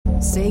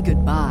Say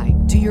goodbye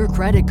to your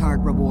credit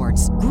card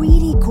rewards.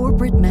 Greedy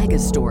corporate mega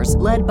stores,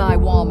 led by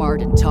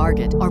Walmart and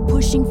Target, are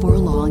pushing for a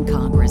law in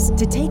Congress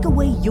to take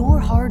away your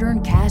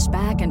hard-earned cash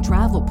back and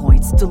travel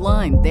points to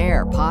line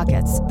their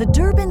pockets. The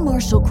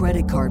Durbin-Marshall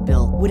credit card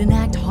bill would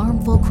enact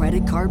harmful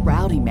credit card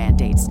routing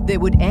mandates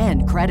that would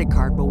end credit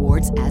card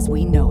rewards as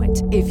we know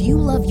it. If you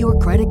love your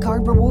credit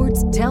card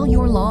rewards, tell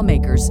your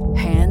lawmakers,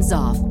 hands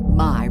off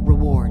my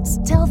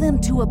rewards. Tell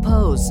them to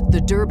oppose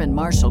the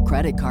Durbin-Marshall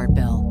credit card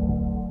bill.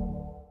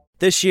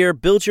 This year,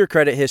 build your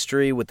credit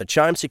history with the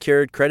Chime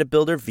Secured Credit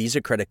Builder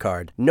Visa Credit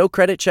Card. No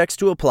credit checks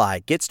to apply.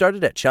 Get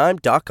started at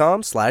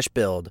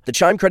chime.com/build. The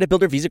Chime Credit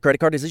Builder Visa Credit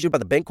Card is issued by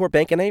the Bancorp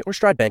Bank N.A. or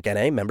Stride Bank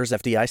N.A. members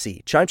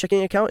FDIC. Chime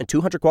checking account and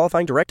 200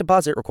 qualifying direct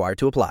deposit required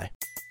to apply.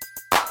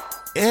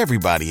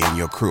 Everybody in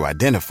your crew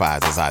identifies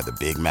as either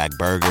Big Mac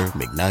Burger,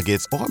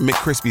 McNuggets, or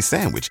McCrispy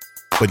Sandwich.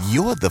 But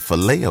you're the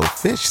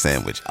Filet-O-Fish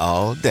Sandwich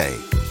all day.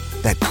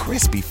 That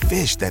crispy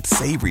fish, that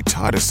savory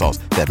tartar sauce,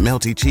 that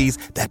melty cheese,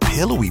 that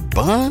pillowy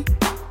bun.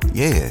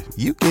 Yeah,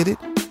 you get it.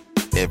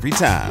 Every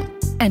time.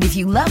 And if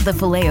you love the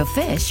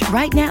Filet-O-Fish,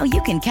 right now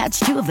you can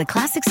catch two of the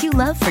classics you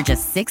love for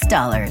just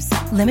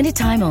 $6. Limited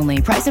time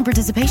only. Price and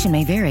participation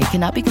may vary.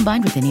 Cannot be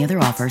combined with any other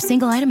offer.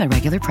 Single item at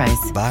regular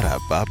price.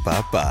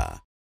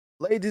 Ba-da-ba-ba-ba.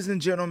 Ladies and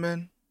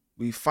gentlemen,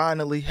 we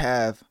finally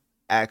have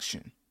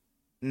action.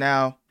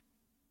 Now,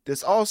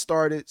 this all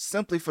started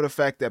simply for the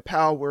fact that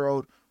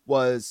Palworld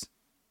was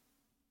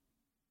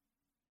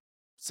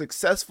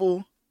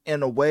successful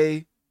in a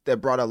way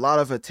that brought a lot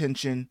of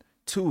attention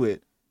to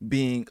it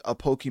being a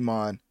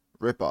Pokemon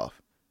ripoff.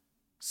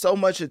 So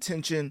much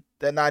attention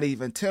that not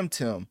even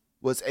Tim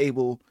was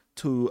able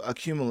to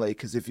accumulate.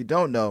 Because if you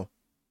don't know,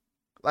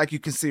 like you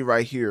can see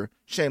right here,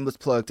 shameless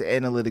plug to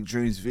Analytic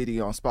Dreams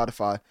video on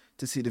Spotify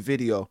to see the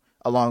video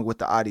along with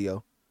the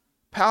audio.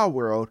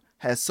 Palworld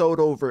has sold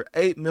over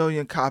 8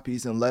 million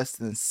copies in less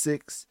than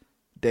 6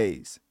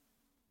 days.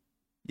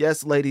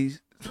 Yes,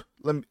 ladies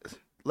and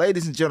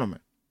gentlemen,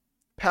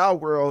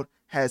 Palworld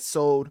has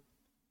sold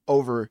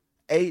over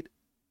 8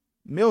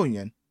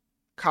 million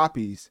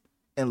copies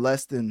in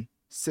less than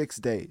 6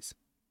 days.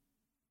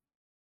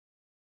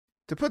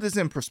 To put this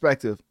in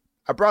perspective,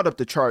 I brought up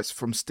the charts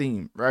from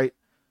Steam, right?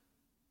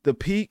 The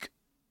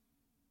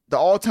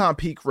all-time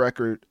peak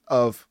record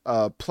of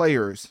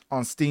players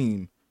on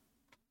Steam.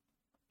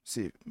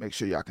 See, make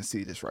sure y'all can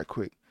see this right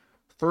quick.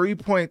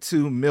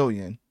 3.2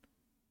 million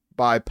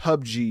by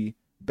PUBG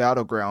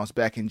Battlegrounds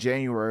back in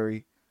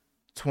January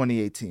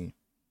 2018.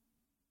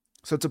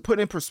 So to put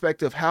in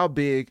perspective how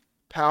big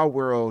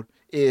Palworld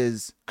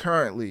is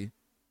currently,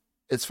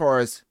 as far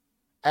as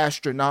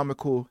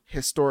astronomical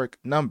historic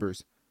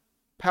numbers,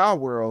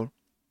 Palworld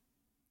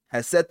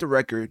has set the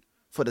record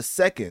for the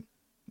second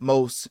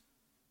most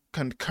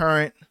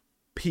concurrent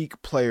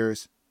peak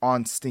players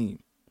on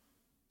Steam.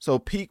 So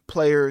peak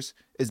players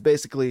is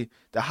basically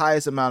the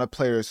highest amount of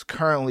players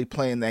currently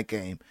playing that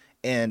game.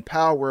 And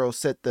Palworld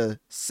set the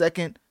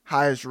second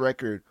highest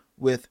record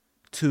with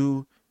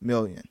 2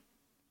 million.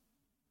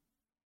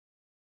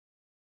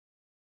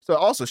 So it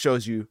also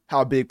shows you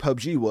how big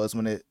PUBG was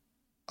when it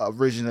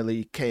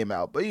originally came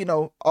out. But, you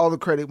know, all the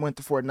credit went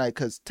to Fortnite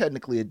because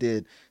technically it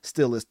did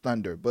steal its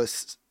thunder.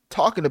 But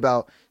talking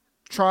about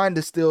trying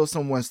to steal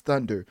someone's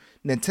thunder,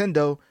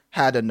 Nintendo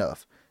had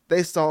enough.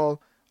 They saw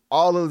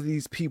all of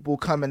these people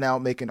coming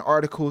out making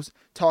articles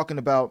talking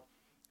about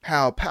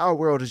how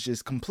Palworld is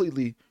just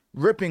completely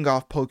ripping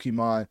off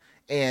Pokemon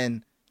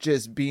and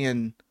just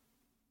being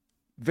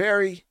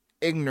very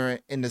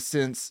ignorant in the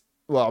sense,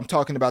 well, I'm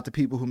talking about the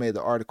people who made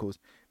the articles,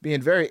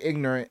 being very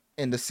ignorant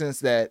in the sense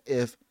that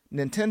if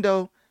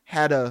Nintendo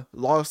had a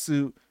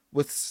lawsuit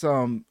with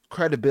some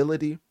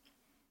credibility,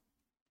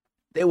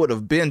 they would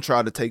have been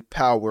trying to take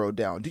Palworld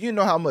down. Do you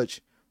know how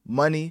much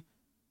money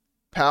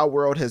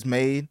Palworld has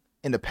made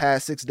in the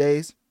past 6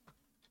 days?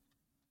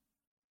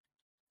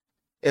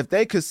 If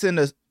they could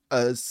send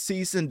a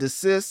cease and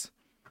desist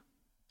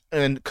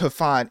and could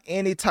find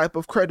any type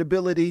of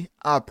credibility,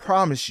 I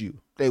promise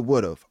you they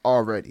would have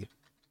already.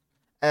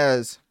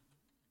 As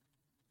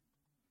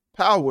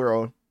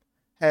Palworld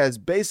has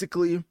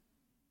basically,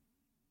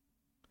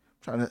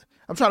 I'm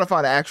trying to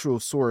find an actual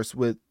source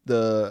with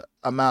the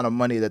amount of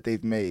money that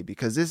they've made,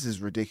 because this is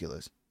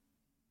ridiculous.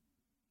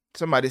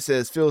 Somebody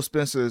says Phil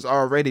Spencer is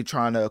already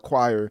trying to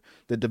acquire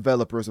the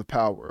developers of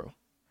Palworld.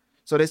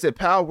 So they said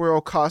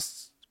Palworld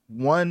costs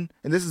and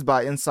this is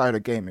by Insider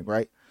Gaming,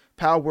 right?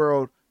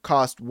 Palworld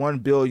cost 1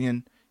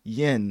 billion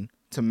yen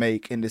to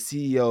make, and the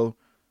CEO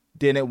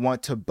didn't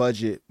want to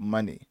budget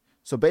money.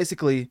 So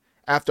basically,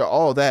 after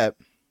all that,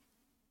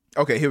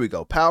 okay, here we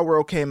go.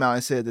 Palworld came out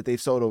and said that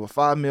they've sold over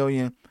 5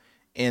 million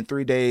in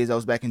 3 days. That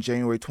was back in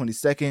January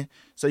 22nd.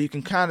 So you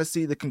can kind of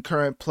see the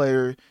concurrent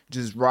player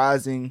just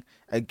rising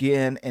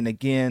again and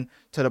again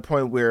to the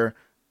point where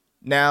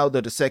now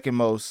they're the second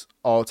most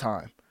all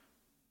time.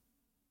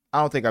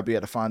 I don't think I'll be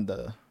able to find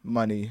the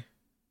money,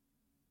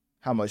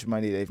 how much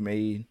money they've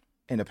made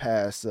in the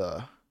past.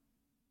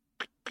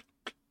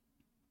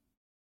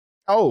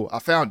 I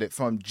found it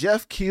from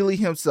Jeff Keighley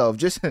himself,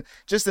 just in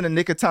the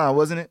nick of time,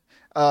 wasn't it?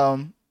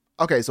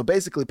 Okay, so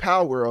basically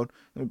Palworld,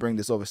 let me bring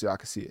this over so y'all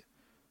can see it,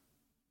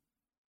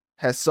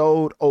 has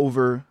sold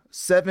over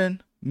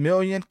 7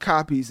 million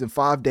copies in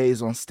 5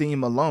 days on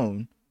Steam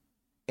alone.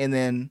 And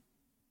then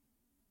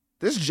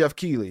this is Jeff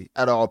Keighley,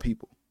 out of all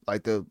people,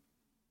 like the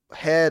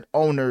head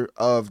owner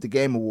of the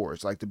Game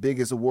Awards, like the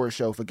biggest award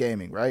show for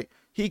gaming, right?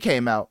 He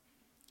came out,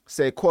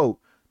 said, quote,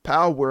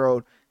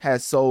 Palworld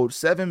has sold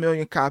 7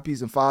 million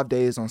copies in 5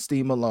 days on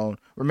Steam alone.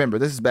 Remember,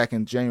 this is back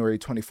in January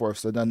 24th,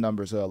 so the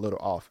numbers are a little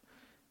off.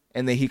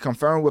 And then he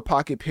confirmed with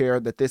Pocket Pair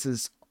that this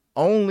is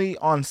only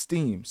on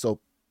Steam. So,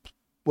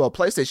 well,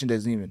 PlayStation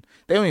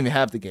they don't even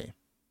have the game.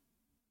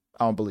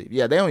 I don't believe.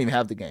 Yeah, they don't even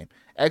have the game.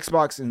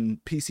 Xbox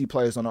and PC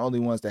players are the only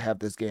ones that have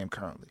this game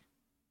currently.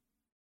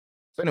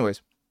 So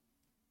anyways,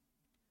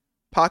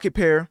 Pocket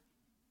Pair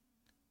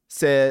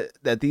said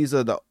that these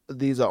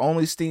are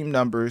only Steam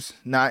numbers,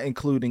 not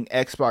including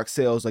Xbox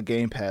sales or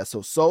Game Pass.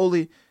 So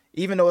solely,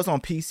 even though it's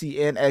on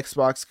PC and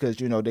Xbox, because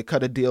they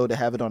cut a deal to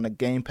have it on the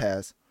Game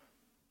Pass,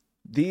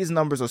 these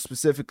numbers are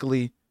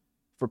specifically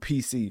for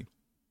PC.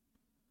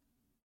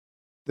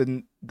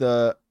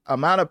 The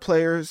amount of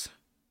players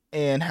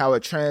and how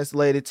it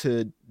translated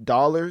to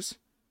dollars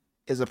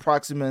is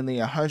approximately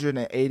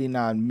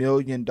 $189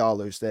 million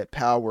that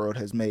Palworld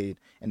has made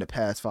in the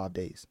past 5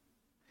 days.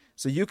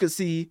 So you can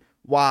see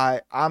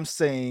why I'm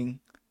saying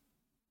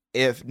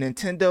if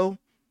Nintendo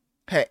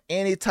had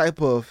any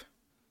type of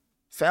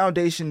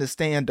foundation to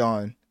stand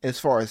on as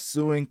far as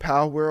suing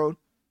Palworld,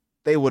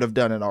 they would have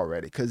done it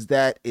already, because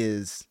that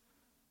is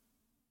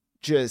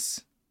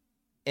just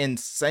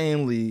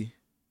insanely,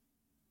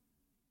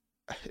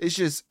 it's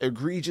just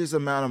egregious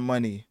amount of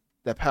money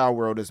that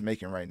Palworld is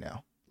making right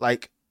now.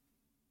 Like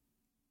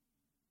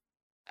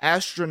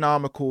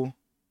astronomical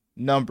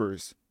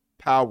numbers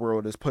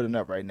Palworld is putting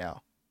up right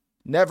now.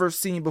 Never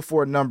seen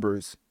before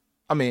numbers.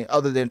 I mean,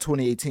 other than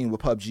 2018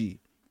 with PUBG,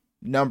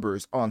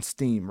 numbers on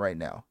Steam right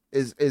now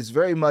is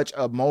very much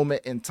a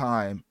moment in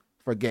time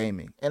for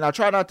gaming. And I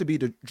try not to be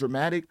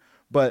dramatic,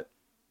 but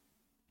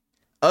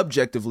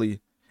objectively,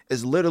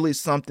 it's literally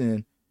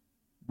something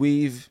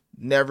we've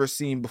never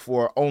seen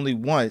before, only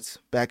once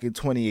back in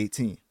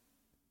 2018.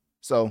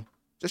 So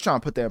just trying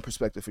to put that in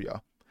perspective for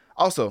y'all.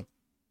 Also,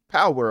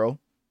 Palworld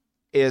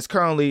is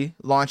currently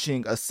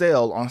launching a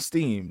sale on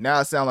Steam. Now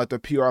I sound like the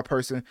PR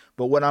person,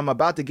 but what I'm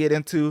about to get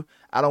into,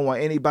 I don't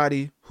want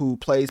anybody who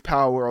plays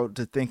Palworld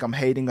to think I'm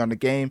hating on the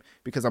game,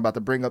 because I'm about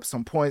to bring up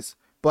some points,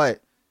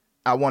 but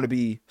I want to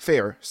be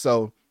fair.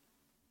 So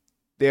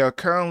they are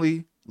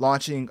currently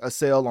launching a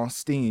sale on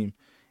Steam,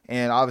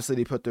 and obviously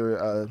they put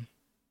their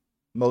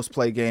most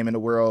played game in the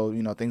world,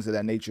 things of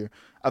that nature,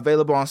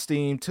 available on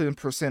Steam,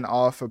 10%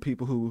 off for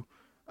people who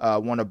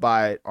want to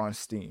buy it on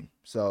Steam.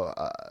 So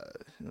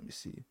let me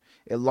see.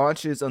 It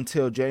launches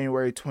until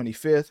January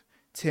 25th,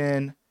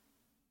 10,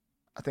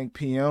 I think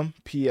p.m.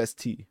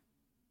 PST.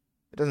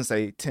 It doesn't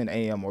say 10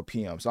 a.m. or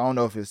p.m. So I don't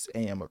know if it's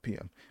a.m. or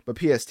p.m. But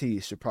PST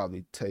should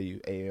probably tell you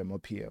a.m. or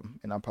p.m.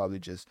 And I'm probably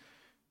just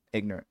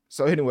ignorant.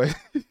 So anyway,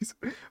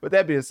 with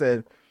that being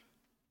said,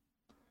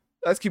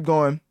 let's keep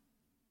going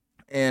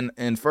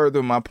and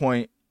further my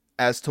point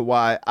as to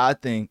why I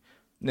think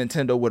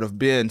Nintendo would have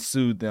been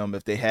sued them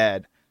if they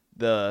had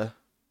the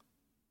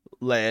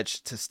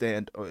ledge to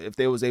stand, or if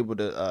they was able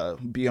to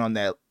be on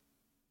that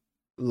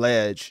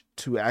ledge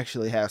to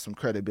actually have some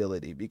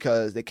credibility,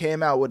 because they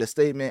came out with a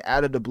statement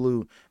out of the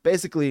blue,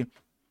 basically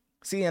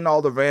seeing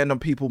all the random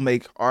people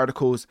make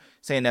articles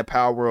saying that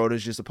Palworld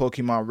is just a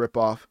Pokemon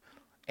ripoff.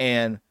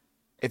 And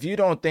if you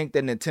don't think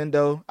that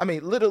Nintendo, I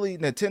mean, literally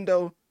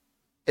Nintendo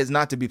is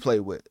not to be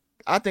played with.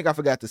 I think I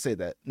forgot to say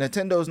that.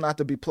 Nintendo is not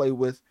to be played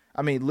with.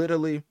 I mean,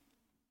 literally,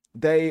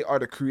 they are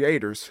the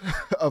creators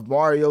of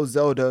Mario,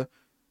 Zelda,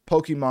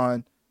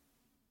 Pokemon.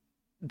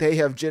 They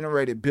have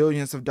generated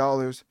billions of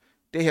dollars.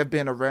 They have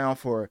been around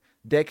for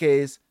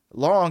decades,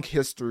 long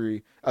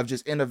history of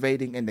just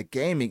innovating in the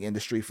gaming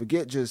industry.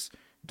 Forget just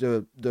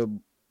the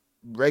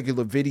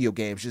regular video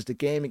games, just the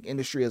gaming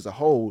industry as a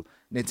whole.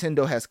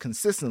 Nintendo has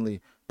consistently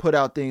put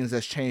out things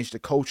that's changed the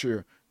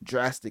culture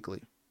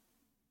drastically.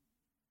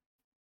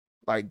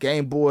 Like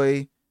Game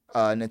Boy,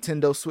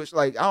 Nintendo Switch.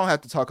 Like, I don't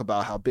have to talk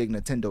about how big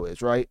Nintendo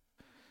is, right?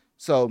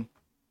 So,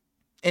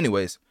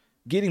 anyways,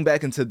 getting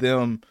back into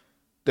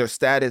their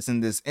status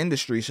in this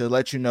industry should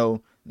let you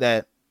know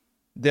that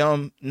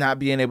them not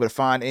being able to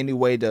find any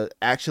way to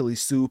actually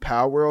sue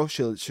Palworld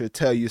should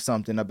tell you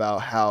something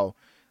about how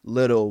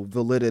little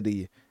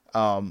validity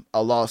a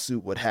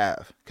lawsuit would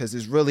have, because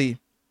there's really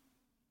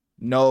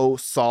no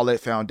solid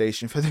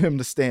foundation for them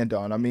to stand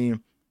on. I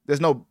mean,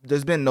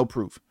 there's been no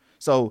proof.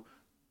 So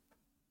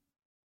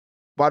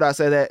why do I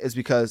say that? Is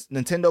because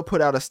Nintendo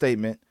put out a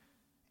statement,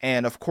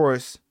 and of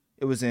course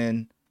it was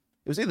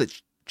either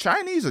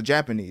Chinese or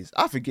Japanese.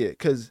 I forget,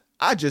 because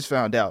I just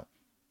found out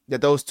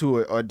that those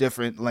two are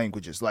different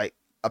languages. Like,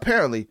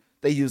 apparently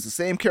they use the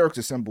same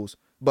character symbols,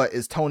 but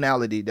it's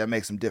tonality that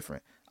makes them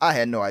different. I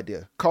had no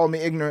idea. Call me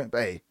ignorant,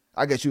 but hey,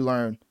 I guess you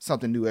learn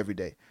something new every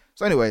day.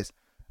 So anyways,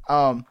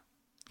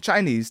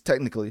 Chinese,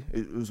 technically,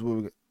 is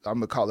what I'm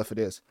going to call it for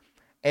this.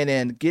 And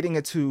then getting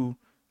into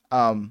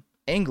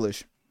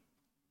English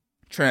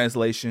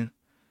translation,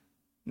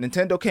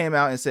 Nintendo came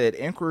out and said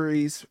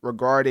inquiries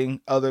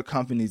regarding other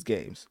companies'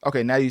 games.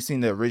 Okay, now you've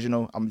seen the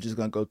original. I'm just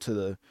going to go to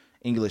the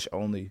English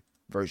only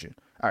version.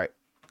 All right.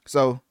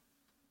 So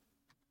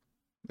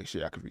make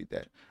sure I can read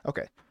that.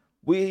 Okay.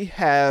 We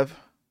have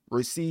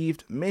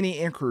received many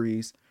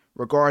inquiries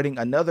regarding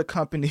another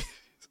company.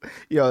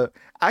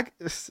 I'm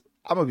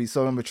going to be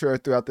so immature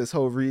throughout this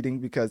whole reading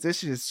because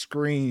this just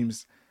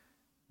screams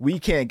we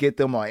can't get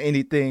them on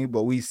anything,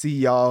 but we see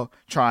y'all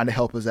trying to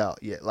help us out.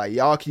 Yeah, like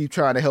y'all keep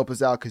trying to help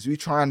us out because we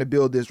trying to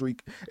build this.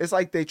 It's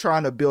like they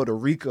trying to build a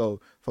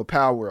Rico for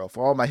Palworld.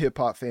 For all my hip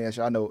hop fans,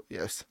 y'all know,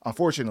 yes,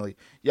 unfortunately,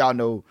 y'all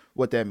know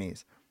what that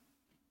means.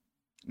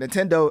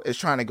 Nintendo is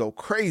trying to go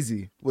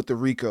crazy with the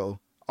Rico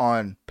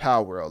on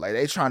Palworld. Like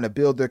they trying to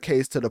build their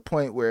case to the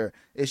point where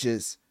it's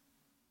just,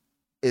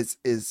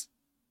 it's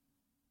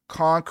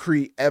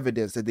concrete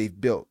evidence that they've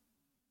built.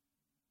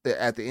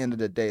 At the end of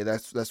the day,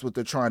 that's what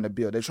they're trying to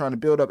build. They're trying to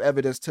build up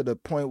evidence to the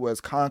point where it's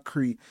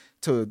concrete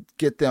to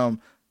get them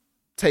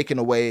taken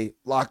away,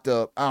 locked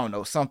up, I don't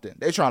know, something.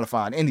 They're trying to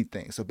find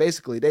anything. So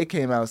basically, they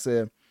came out and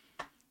said,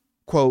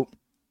 quote,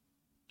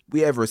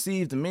 "We have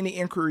received many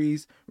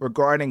inquiries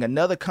regarding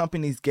another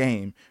company's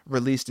game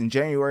released in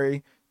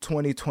January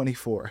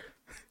 2024.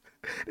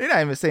 They're not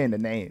even saying the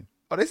name.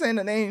 Are they saying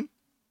the name?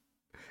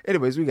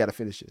 Anyways, we got to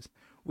finish this.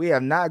 "We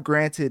have not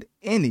granted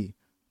any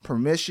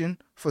permission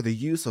for the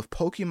use of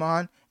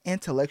Pokemon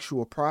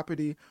intellectual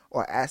property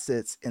or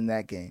assets in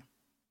that game.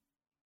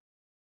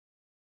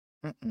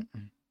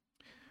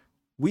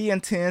 We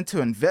intend to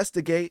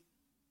investigate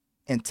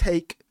and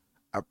take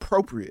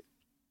appropriate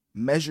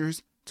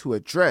measures to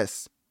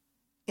address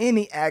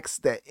any acts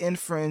that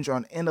infringe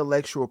on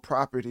intellectual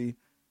property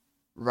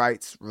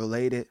rights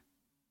related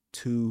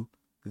to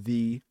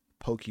the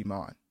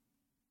Pokemon.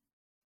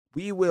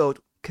 We will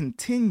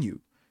continue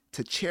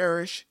to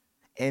cherish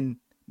and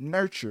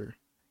nurture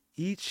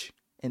each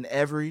and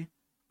every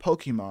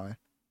Pokemon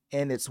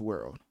in its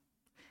world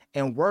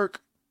and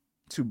work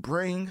to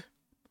bring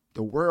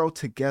the world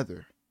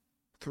together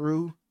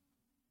through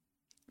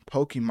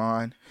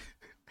Pokemon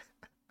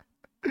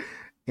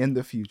in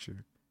the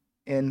future."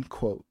 End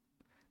quote.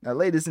 Now,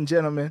 ladies and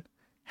gentlemen,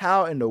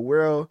 how in the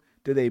world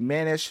do they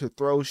manage to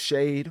throw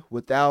shade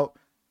without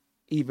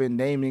even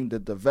naming the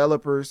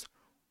developers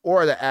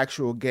or the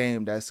actual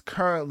game that's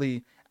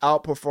currently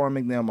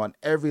outperforming them on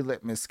every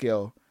litmus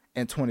scale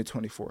in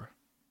 2024?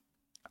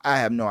 I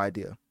have no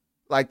idea.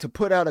 Like to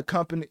put out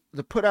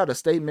a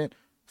statement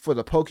for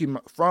the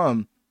Pokemon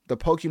from the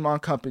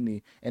Pokemon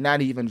company and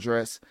not even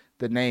address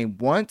the name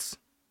once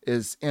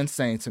is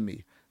insane to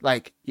me.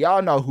 Like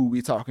y'all know who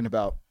we talking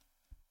about,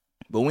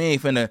 but we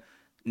ain't finna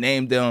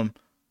name them,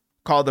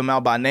 call them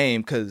out by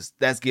name because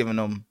that's giving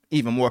them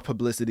even more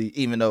publicity,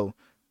 even though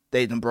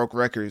they done broke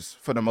records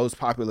for the most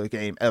popular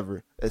game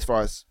ever as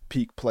far as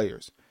peak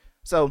players.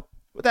 So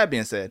with that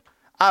being said,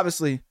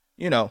 obviously,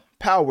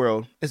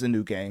 Palworld is a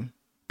new game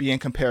being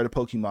compared to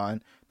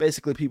Pokemon.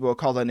 Basically, people are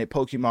calling it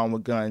Pokemon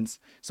with guns.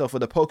 So for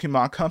the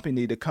Pokemon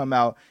company to come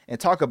out and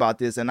talk about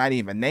this and not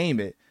even name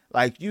it,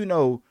 like,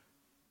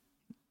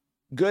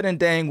 good and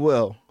dang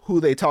well who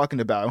they talking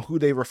about and who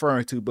they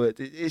referring to, but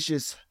it's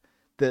just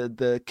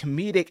the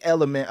comedic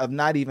element of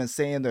not even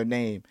saying their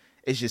name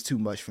is just too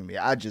much for me.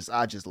 I just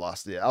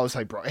lost it. I was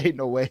like, bro, ain't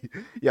no way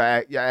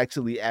y'all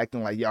actually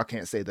acting like y'all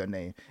can't say their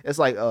name. It's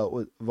like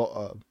what's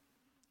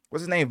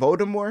his name?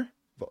 Voldemort?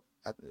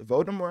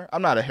 Voldemort?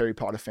 I'm not a Harry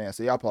Potter fan,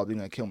 so y'all probably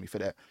gonna kill me for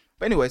that.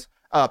 But anyways,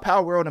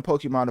 Palworld and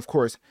Pokemon, of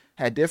course,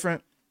 had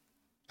different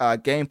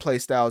gameplay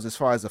styles as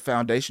far as the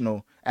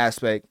foundational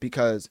aspect,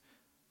 because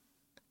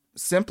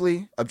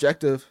simply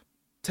objective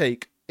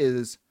take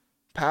is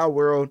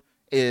Palworld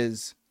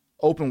is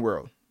open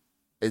world.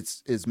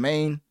 Its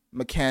main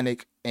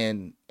mechanic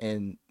and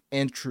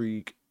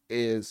intrigue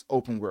is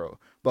open world.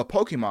 But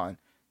Pokemon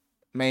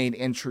main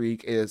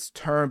intrigue is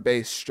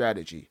turn-based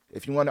strategy.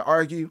 If you want to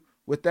argue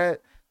with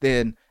that,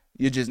 then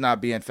you're just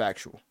not being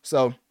factual.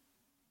 So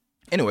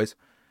anyways,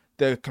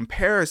 the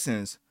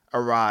comparisons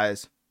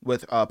arise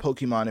with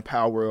Pokemon and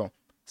Palworld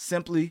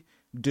simply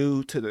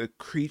due to the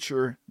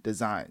creature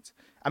designs.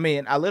 I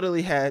mean, I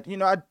literally had,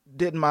 I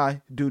did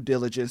my due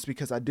diligence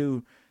because I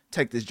do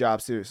take this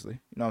job seriously.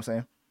 You know what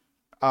I'm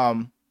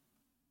saying?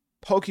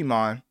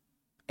 Pokemon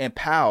and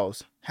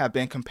Pals have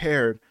been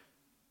compared,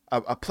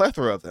 a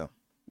plethora of them,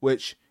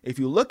 which if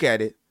you look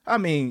at it, I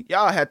mean,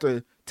 y'all have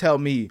to tell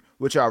me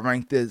what y'all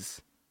rank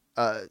this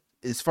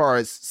as far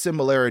as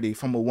similarity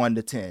from a 1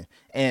 to 10.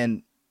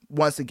 And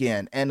once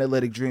again,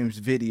 Analytic Dreams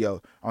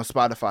video on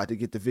Spotify to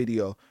get the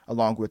video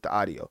along with the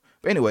audio.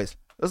 But anyways,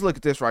 let's look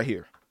at this right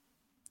here.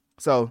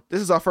 So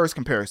this is our first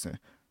comparison.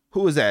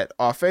 Who is that?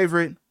 Our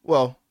favorite,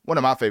 well, one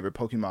of my favorite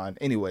Pokemon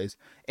anyways,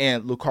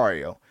 and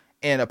Lucario.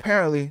 And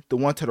apparently the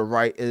one to the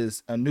right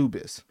is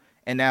Anubis.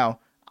 And now,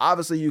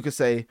 obviously you could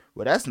say,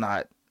 well, that's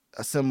not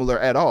similar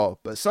at all.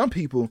 But some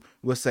people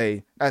will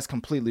say that's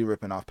completely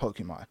ripping off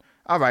Pokemon.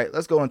 All right,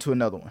 let's go into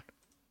another one.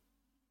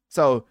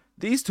 So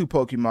these two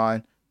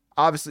Pokemon,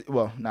 obviously,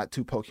 well, not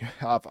two Pokemon.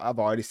 I've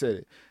already said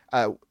it.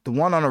 The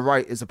one on the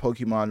right is a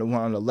Pokemon. The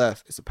one on the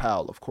left is a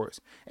Pal, of course.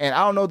 And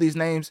I don't know these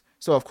names,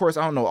 so of course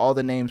I don't know all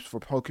the names for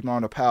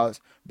Pokemon or Pals,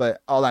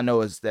 but all I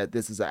know is that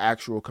this is an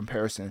actual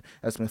comparison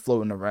that's been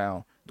floating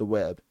around the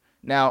web.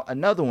 Now,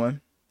 another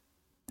one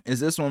is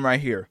this one right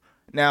here.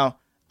 Now,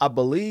 I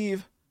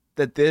believe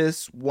that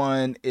this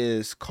one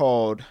is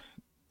called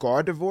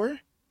Gardevoir.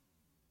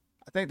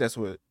 I think that's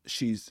what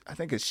I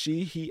think it's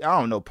she, he. I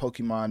don't know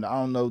Pokemon. I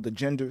don't know the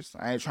genders.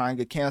 I ain't trying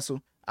to get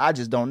canceled. I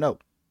just don't know.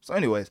 So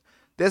anyways,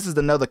 this is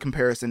another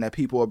comparison that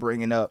people are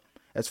bringing up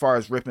as far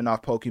as ripping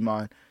off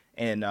Pokemon.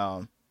 And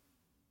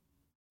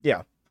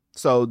yeah.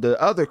 So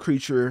the other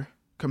creature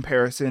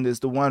comparison is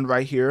the one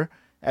right here.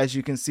 As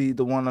you can see,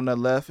 the one on the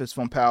left is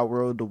from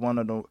Palworld. The one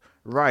on the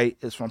right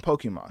is from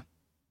Pokemon.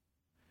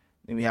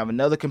 Then we have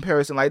another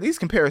comparison. Like, these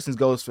comparisons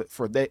goes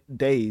for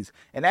days.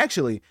 And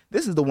actually,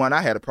 this is the one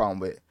I had a problem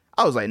with.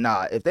 I was like,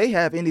 nah, if they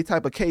have any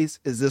type of case,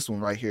 is this one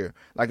right here.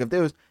 Like, if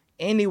there was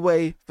any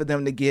way for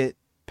them to get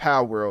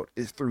Palworld,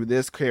 is through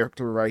this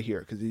character right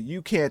here. Because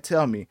you can't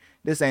tell me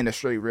this ain't a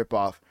straight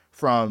ripoff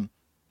from,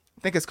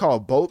 I think it's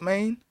called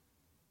Boatmane.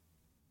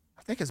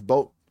 I think it's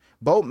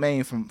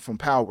Boatmane from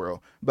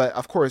Palworld. But,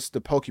 of course,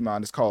 the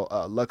Pokemon is called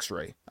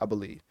Luxray, I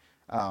believe.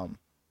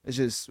 It's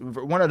just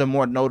one of the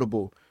more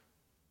notable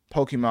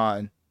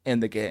Pokemon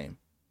in the game.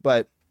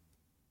 But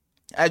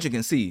as you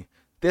can see,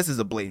 this is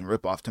a blatant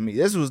ripoff to me.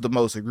 This was the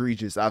most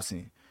egregious I've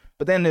seen.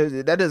 But then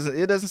it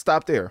doesn't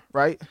stop there,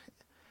 right?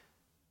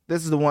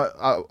 This is the one.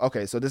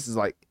 Okay, so this is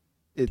like,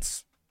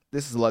 this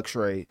is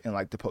Luxray in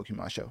like the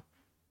Pokemon show,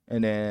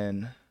 and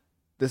then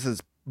this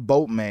is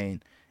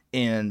Boatmane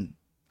in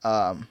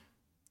the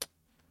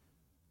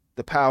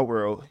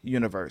Palworld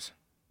universe.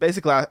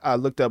 Basically, I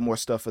looked up more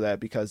stuff for that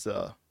because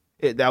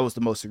that was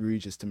the most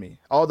egregious to me.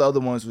 All the other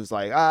ones was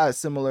like, it's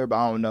similar, but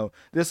I don't know.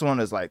 This one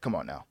is like, come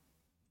on now.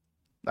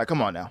 Like,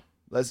 come on now.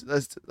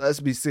 Let's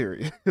be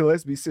serious.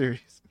 Let's be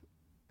serious.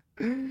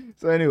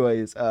 So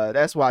anyways,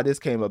 that's why this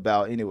came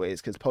about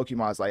anyways, because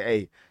Pokemon's like,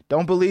 hey,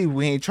 don't believe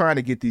we ain't trying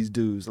to get these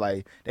dudes.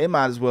 Like, they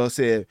might as well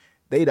say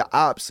they the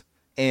ops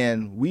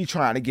and we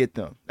trying to get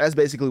them. That's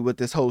basically what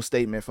this whole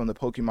statement from the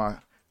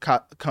Pokemon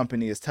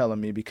company is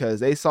telling me, because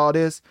they saw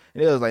this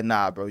and it was like,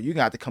 nah, bro, you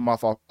got to come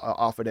off of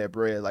that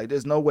bread. Like,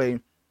 there's no way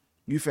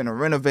you finna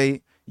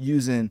renovate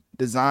using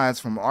designs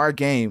from our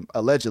game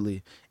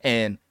allegedly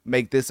and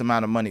make this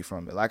amount of money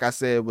from it. Like I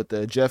said with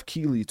the Jeff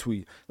Keighley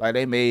tweet, like,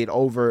 they made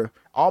over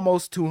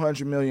almost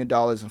 $200 million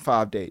in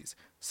 5 days.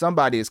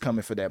 Somebody is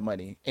coming for that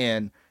money,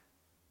 and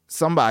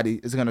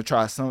somebody is going to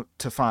try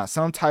to find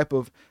some type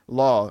of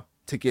law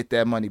to get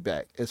that money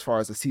back as far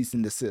as a cease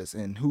and desist.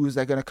 And who is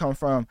that going to come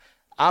from?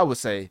 I would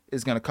say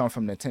it's going to come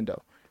from Nintendo.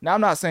 Now,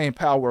 I'm not saying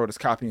Palworld is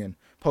copying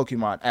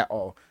Pokemon at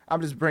all.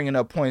 I'm just bringing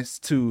up points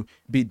to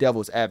be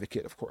devil's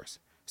advocate, of course.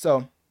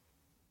 So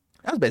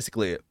that's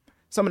basically it.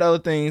 Some of the other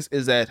things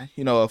is that,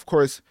 of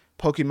course,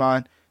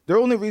 Pokemon, the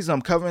only reason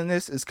I'm covering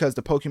this is because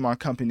the Pokemon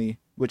company,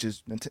 which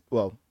is,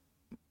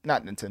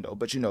 not Nintendo,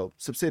 but,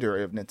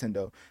 subsidiary of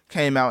Nintendo,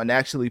 came out and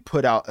actually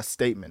put out a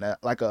statement,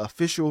 like an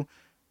official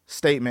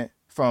statement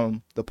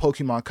from the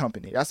Pokemon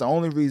company. That's the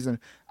only reason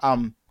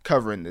I'm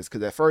covering this,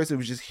 because at first it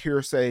was just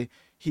hearsay.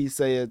 He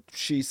said,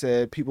 she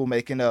said, people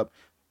making up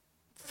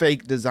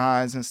fake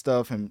designs and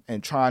stuff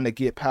and trying to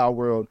get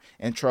Palworld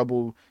in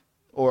trouble,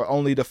 or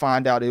only to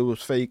find out it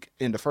was fake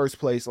in the first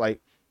place. Like,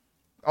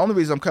 the only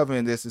reason I'm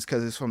covering this is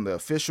because it's from the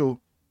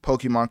official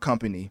Pokemon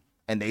company,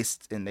 and they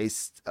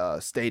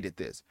stated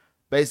this,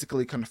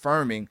 basically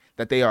confirming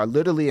that they are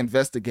literally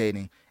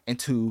investigating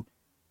into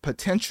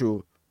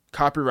potential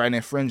copyright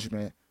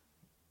infringement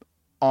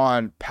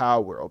on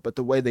Palworld. But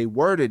the way they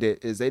worded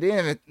it is they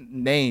didn't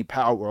name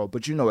Palworld,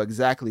 but you know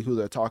exactly who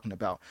they're talking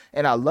about.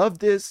 And I love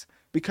this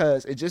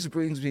because it just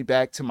brings me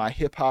back to my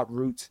hip hop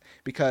roots,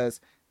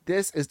 because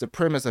this is the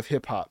premise of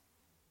hip hop: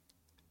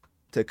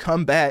 to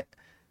combat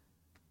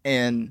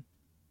in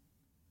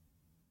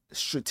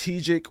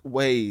strategic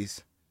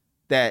ways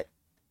that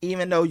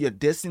even though you're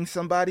dissing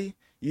somebody,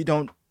 you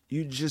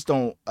just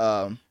don't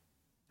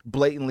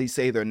blatantly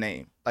say their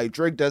name. Like,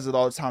 Drake does it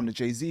all the time to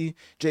Jay-Z.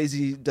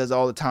 Jay-Z does it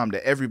all the time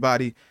to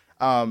everybody.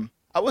 I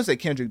would say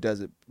Kendrick does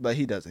it, but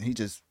he doesn't. He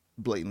just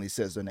blatantly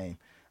says their name.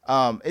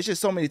 It's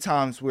just so many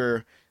times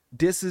where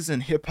disses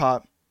in hip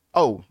hop.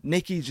 Oh,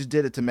 Nicki just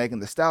did it to Megan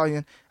Thee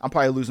Stallion. I'm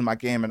probably losing my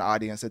gaming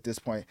audience at this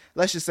point.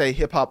 Let's just say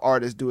hip hop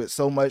artists do it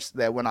so much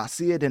that when I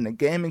see it in the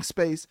gaming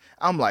space,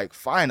 I'm like,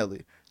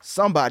 finally,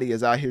 somebody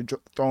is out here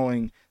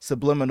throwing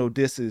subliminal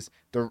disses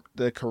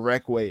the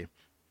correct way.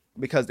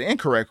 Because the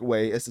incorrect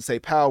way is to say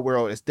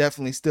Palworld is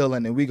definitely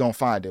stealing and we gonna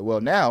find it.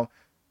 Well, now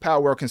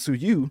Palworld can sue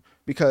you,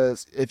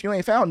 because if you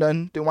ain't found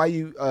nothing, then why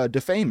you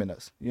defaming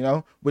us?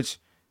 Which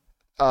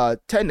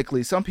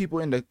technically some people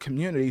in the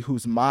community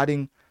who's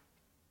modding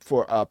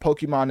for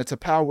Pokemon into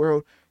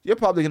Palworld, you're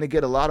probably gonna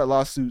get a lot of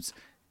lawsuits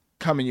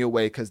coming your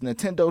way, because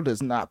Nintendo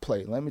does not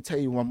play. Let me tell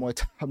you one more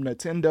time,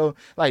 Nintendo,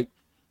 like,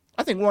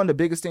 I think one of the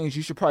biggest things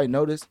you should probably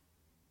notice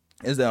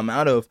is the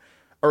amount of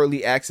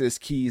early access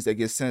keys that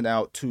get sent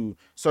out to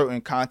certain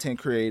content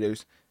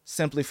creators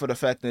simply for the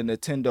fact that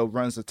Nintendo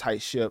runs a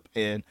tight ship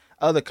and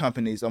other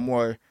companies are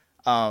more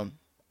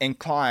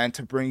inclined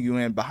to bring you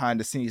in behind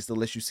the scenes to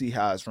let you see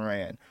how it's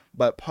ran.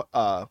 But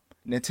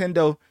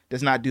Nintendo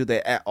does not do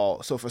that at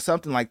all. So for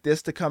something like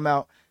this to come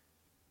out,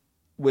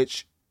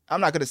 which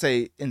I'm not going to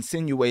say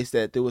insinuates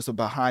that there was a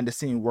behind the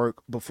scene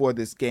work before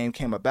this game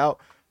came about,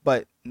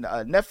 but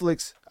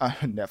Netflix, I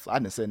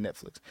didn't say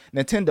Netflix.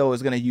 Nintendo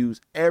is going to use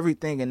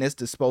everything in its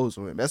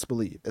disposal. And best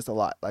believe it's a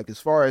lot. Like as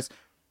far as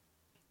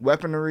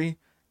weaponry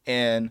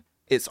and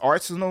its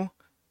arsenal,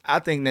 I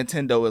think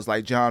Nintendo is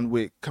like John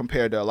Wick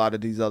compared to a lot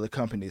of these other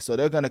companies. So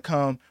they're going to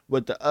come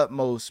with the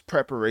utmost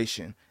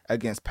preparation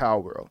against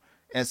Palworld.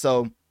 And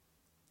so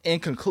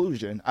in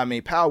conclusion, I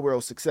mean,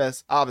 Palworld's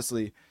success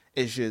obviously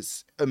is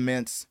just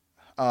immense,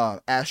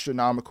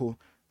 astronomical,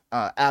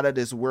 out of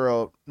this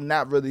world,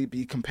 not really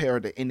be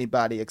compared to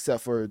anybody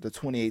except for the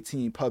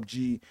 2018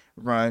 PUBG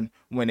run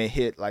when it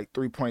hit like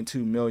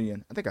 3.2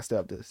 million. I think I still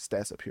have the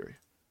stats up here.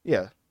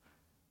 Yeah,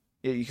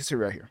 you can see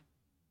right here.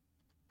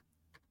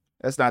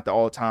 That's not the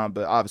all-time,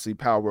 but obviously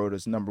Palworld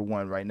is number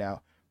one right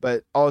now.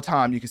 But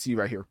all-time, you can see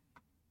right here.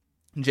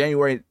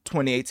 January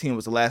 2018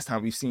 was the last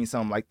time we've seen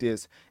something like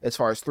this as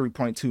far as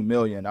 3.2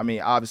 million. I mean,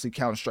 obviously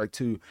Counter-Strike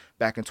 2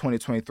 back in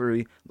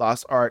 2023,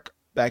 Lost Ark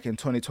back in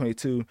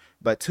 2022,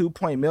 but 2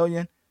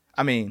 million,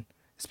 I mean,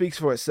 speaks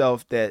for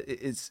itself that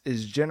it's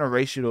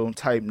generational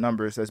type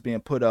numbers that's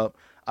being put up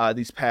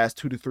these past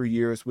 2 to 3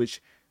 years,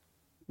 which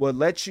would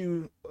lead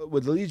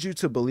you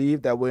to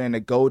believe that we're in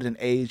a golden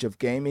age of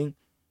gaming,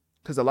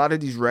 because a lot of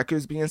these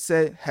records being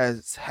set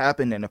has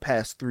happened in the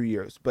past 3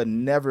 years, but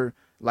never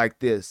like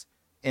this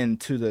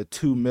into the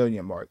 2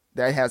 million mark.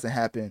 That hasn't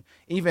happened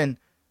even,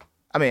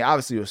 I mean,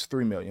 obviously it was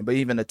 3 million, but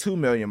even the 2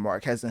 million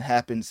mark hasn't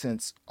happened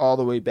since all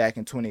the way back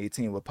in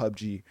 2018 with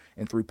PUBG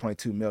and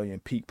 3.2 million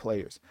peak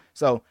players.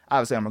 So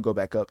obviously I'm gonna go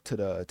back up to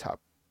the top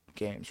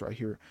games right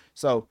here.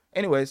 So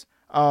anyways,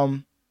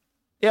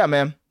 yeah,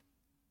 man,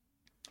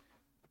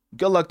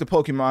 good luck to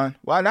Pokemon.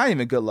 Well, not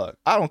even good luck.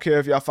 I don't care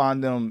if y'all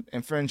find them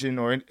infringing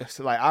or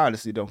like, I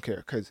honestly don't care,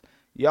 because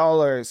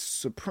y'all are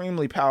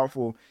supremely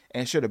powerful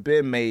and should have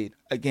been made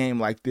a game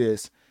like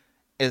this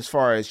as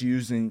far as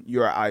using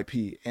your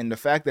IP. And the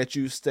fact that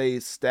you stay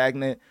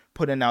stagnant,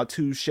 putting out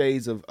 2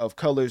 shades of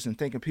colors and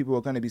thinking people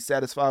are going to be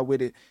satisfied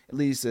with it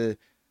leads to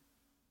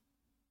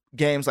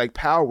games like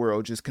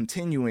Palworld just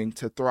continuing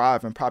to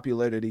thrive in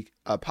popularity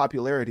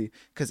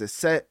because it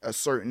set a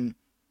certain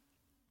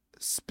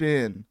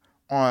spin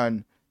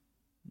on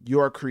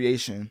your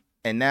creation,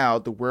 and now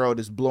the world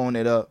is blowing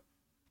it up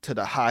to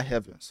the high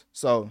heavens.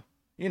 So,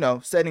 you know,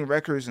 setting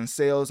records in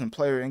sales and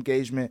player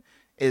engagement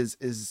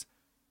is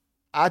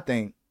I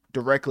think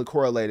directly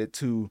correlated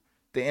to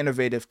the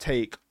innovative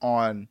take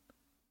on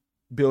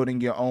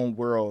building your own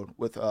world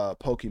with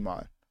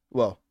Pokemon.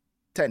 Well,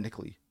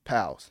 technically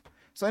pals.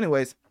 So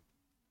anyways,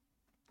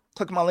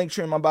 click my link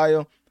tree in my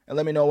bio and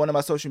let me know on one of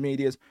my social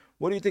medias.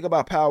 What do you think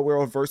about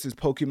Palworld versus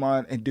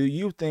Pokemon? And do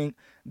you think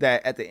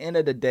that at the end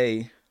of the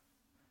day,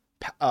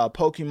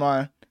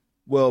 Pokemon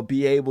will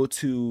be able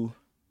to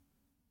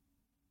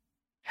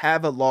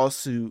have a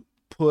lawsuit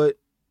put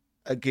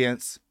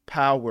against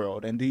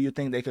Palworld? And do you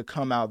think they could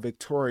come out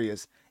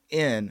victorious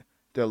in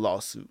their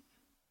lawsuit?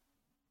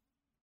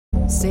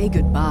 Say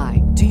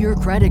goodbye to your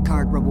credit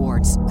card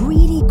rewards.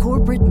 Greedy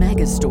corporate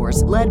mega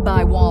stores, led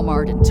by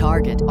Walmart and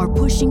Target, are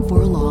pushing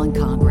for a law in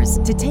Congress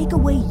to take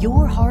away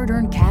your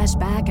hard-earned cash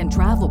back and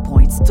travel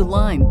points to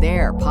line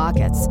their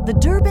pockets. The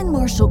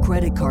Durbin-Marshall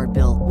credit card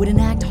bill would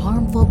enact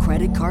harmful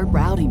credit card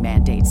routing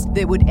mandates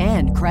that would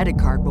end credit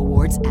card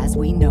rewards as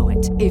we know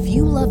it. If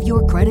you love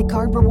your credit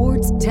card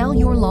rewards, tell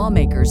your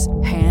lawmakers,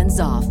 hands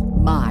off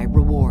my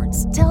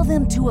rewards. Tell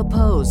them to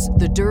oppose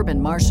the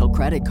Durbin-Marshall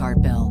credit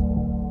card bill.